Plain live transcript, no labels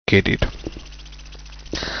duplicate it.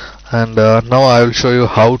 And now I will show you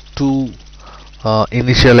how to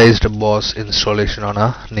initialize the BOSS installation on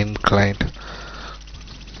a NIM client.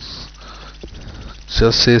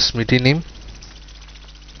 Just say SMITI NIM,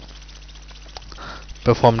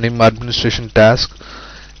 perform NIM administration task.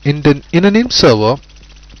 In a NIM server,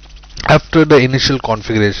 after the initial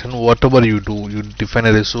configuration, whatever you do, you define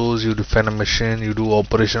a resource, you define a machine, you do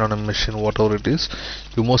operation on a machine, whatever it is,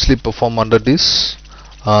 you mostly perform under this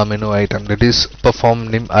menu item, that is perform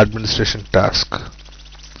NIM administration task.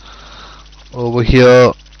 Over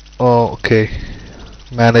here, okay,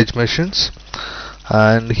 manage machines,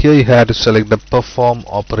 and here you have to select the perform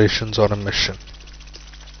operations on a machine.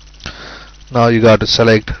 Now you got to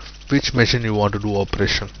select which machine you want to do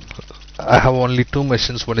operation. I have only two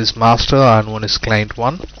machines, one is master and one is client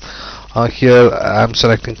 1. Here I am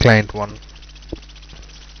selecting client 1,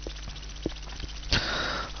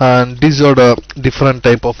 and these are the different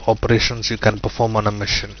type of operations you can perform on a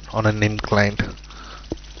machine on a NIM client.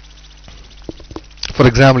 For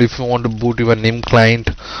example, if you want to boot your NIM client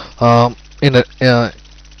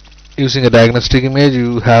using a diagnostic image,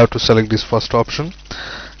 you have to select this first option.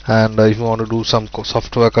 And if you want to do some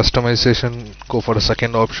software customization, go for the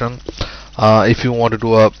second option. If you want to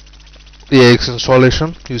do a AX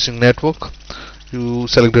installation using network, you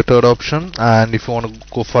select the third option. And if you want to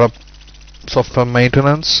go for a software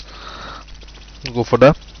maintenance, go for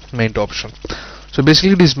the main option. So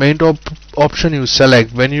basically this main option you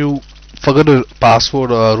select when you forget a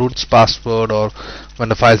password or root's password, or when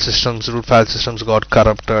the root file systems got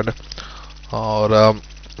corrupted, or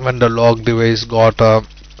when the log device got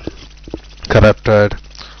corrupted,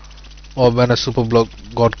 or when a superblock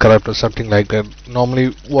got corrupted, something like that.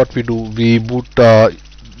 Normally what we do, we boot the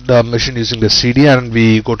machine using the CD, and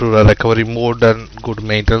we go to the recovery mode and go to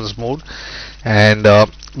maintenance mode, and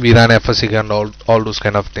we run FSC and all those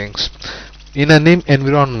kind of things. In a NIM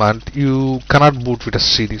environment, you cannot boot with a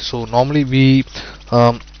CD, so normally we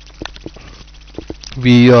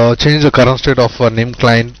change the current state of a NIM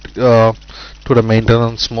client to the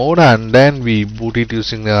maintenance mode, and then we boot it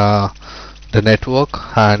using the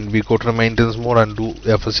network, and we go to the maintenance mode and do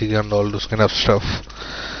FSC and all those kind of stuff.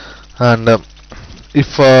 And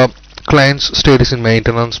if client's state is in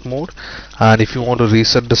maintenance mode, and if you want to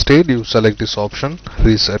reset the state, you select this option,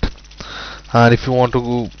 reset. And if you want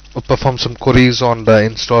to perform some queries on the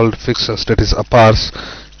installed fixes, that is APARS,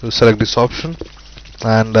 you select this option.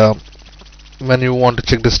 And when you want to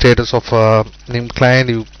check the status of a NIM client,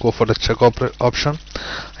 you go for the check option.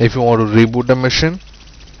 If you want to reboot the machine,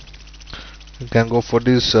 you can go for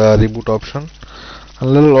this reboot option. A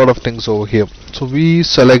lot of things over here. So we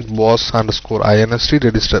select BOSS underscore INST,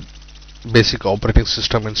 that is the basic operating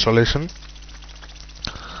system installation.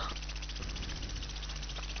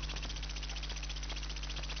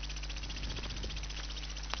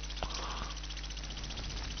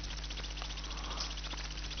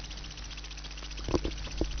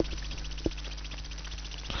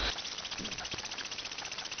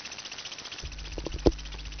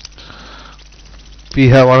 We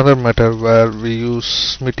have another method where we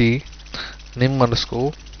use SMITI NIM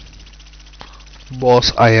underscore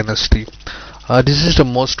BOSS INST. This is the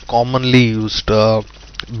most commonly used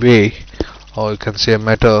way, or you can say a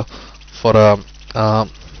method for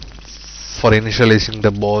initializing the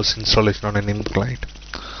BOSS installation on a NIM client.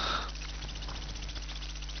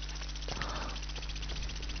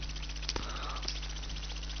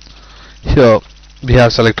 Here we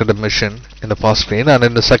have selected the machine in the first screen, and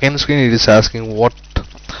in the second screen it is asking what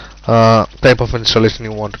type of installation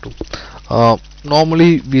you want to do.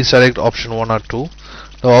 Normally we select option 1 or 2.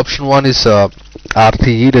 The option 1 is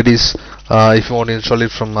RTE, that is if you want to install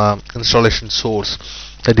it from installation source,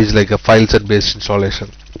 that is like a file set based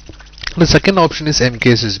installation. The second option is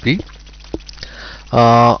MKSSB.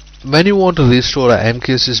 When you want to restore a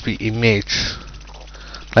MKSSB image,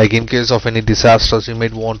 like in case of any disasters, you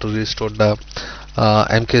might want to restore the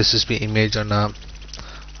MKSSB image on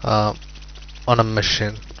a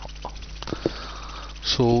machine.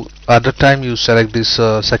 So at the time you select this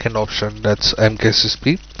second option, that's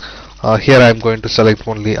MKSSB. Here I am going to select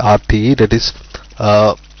only RTE, that is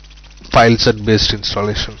file set based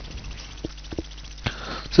installation.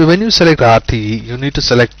 So when you select RTE, you need to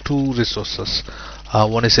select two resources.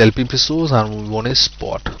 One is LPP source and one is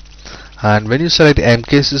spot. And when you select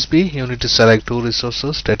MKSSB, you need to select two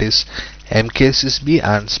resources, that is MKSSB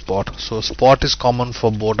and spot. So spot is common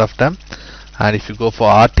for both of them, and if you go for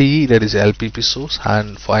RTE, that is LPP source,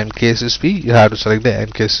 and for MKSSB you have to select the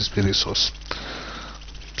MKSSB resource.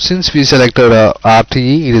 Since we selected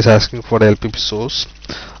RTE, it is asking for the LPP source.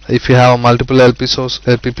 If you have multiple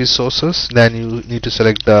LPP sources, then you need to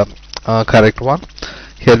select the correct one.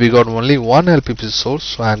 Here we got only one LPP source,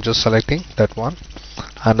 so I'm just selecting that one.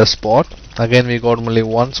 And the spot, again we got only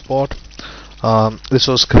one spot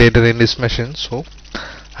resource created in this machine, so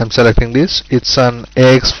I'm selecting this. It's an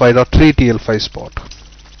AX5.3 TL5 spot.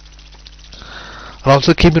 And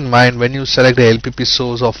also keep in mind, when you select the LPP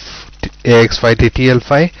source of AX5 to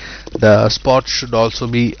TL5, the spot should also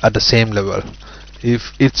be at the same level.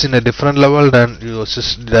 If it's in a different level, then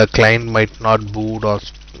the client might not boot, or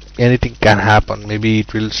anything can happen. Maybe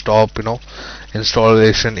it will stop,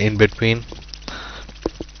 installation in between.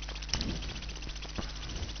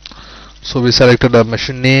 So we selected the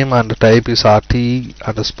machine name, and the type is RT,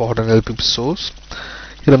 and the spot and LPP source.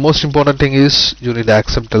 Here the most important thing is you need to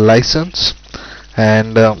accept the license,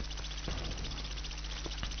 and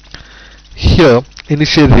here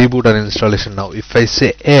initiate reboot and installation. Now if I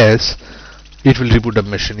say yes, it will reboot the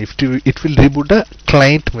machine. It will reboot the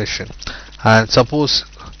client machine, and suppose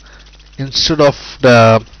instead of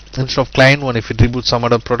client one, if it reboots some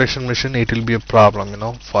other protection machine, it will be a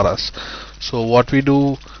problem, for us. So what we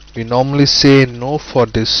do, we normally say no for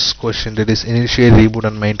this question, that is initiate reboot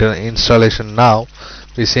and maintain installation. Now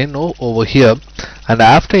we say no over here, and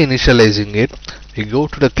after initializing it, we go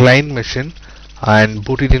to the client machine and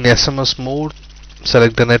boot it in SMS mode,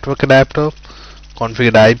 select the network adapter,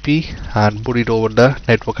 configure the IP, and put it over the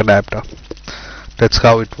network adapter. That's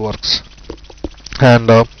how it works.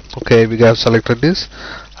 And okay, we have selected this,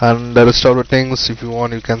 and the rest of the things, if you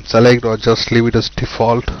want, you can select or just leave it as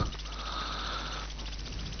default.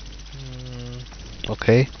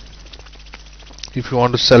 Okay, if you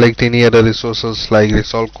want to select any other resources like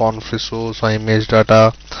resolve conf resource or image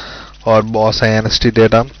data or boss INST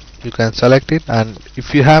data, you can select it. And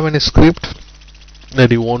if you have any script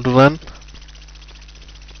that you want to run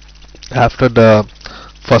after the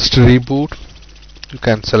first reboot, you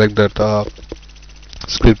can select that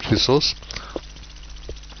script resource.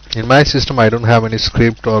 In my system, I don't have any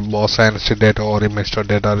script or boss INST data or image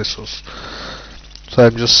data resource, so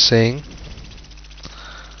I'm just saying,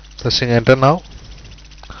 pressing enter now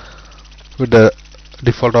with the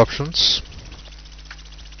default options.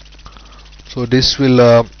 So this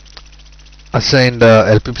will assign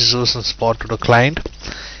the LPP source and spot to the client,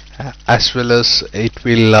 as well as it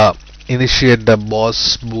will initiate the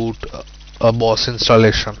boss boot, boss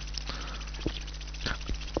installation.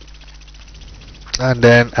 And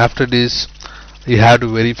then after this, you have to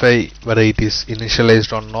verify whether it is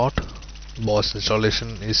initialized or not, boss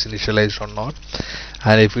installation is initialized or not.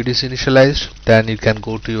 And if it is initialized, then you can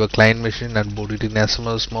go to your client machine and boot it in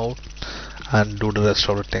SMS mode and do the rest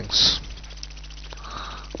of the things.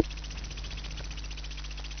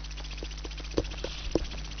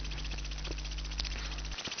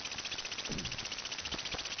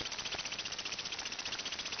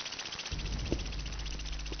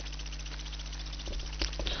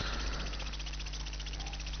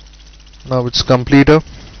 Now it's completed.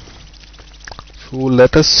 So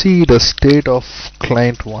let us see the state of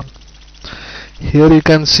client 1. Here you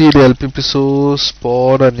can see the LPP source,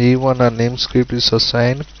 spot, and E1 and name script is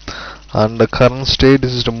assigned, and the current state,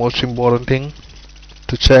 this is the most important thing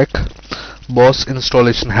to check. Boss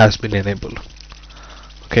installation has been enabled.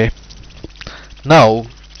 Okay. Now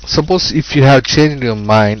suppose if you have changed your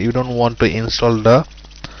mind, you don't want to install the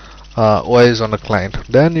OS on the client,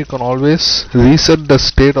 then you can always reset the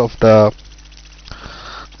state of the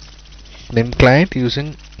NIM client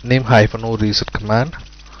using nim-o reset command.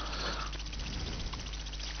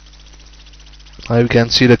 Now you can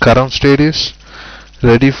see the current state is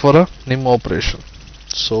ready for a NIM operation.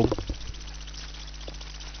 So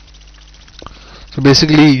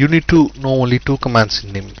basically you need to know only two commands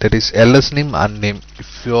in NIM, that is lsnim and nim.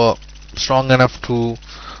 If you are strong enough to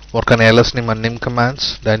work on lsnim and nim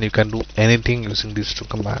commands, then you can do anything using these two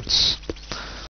commands.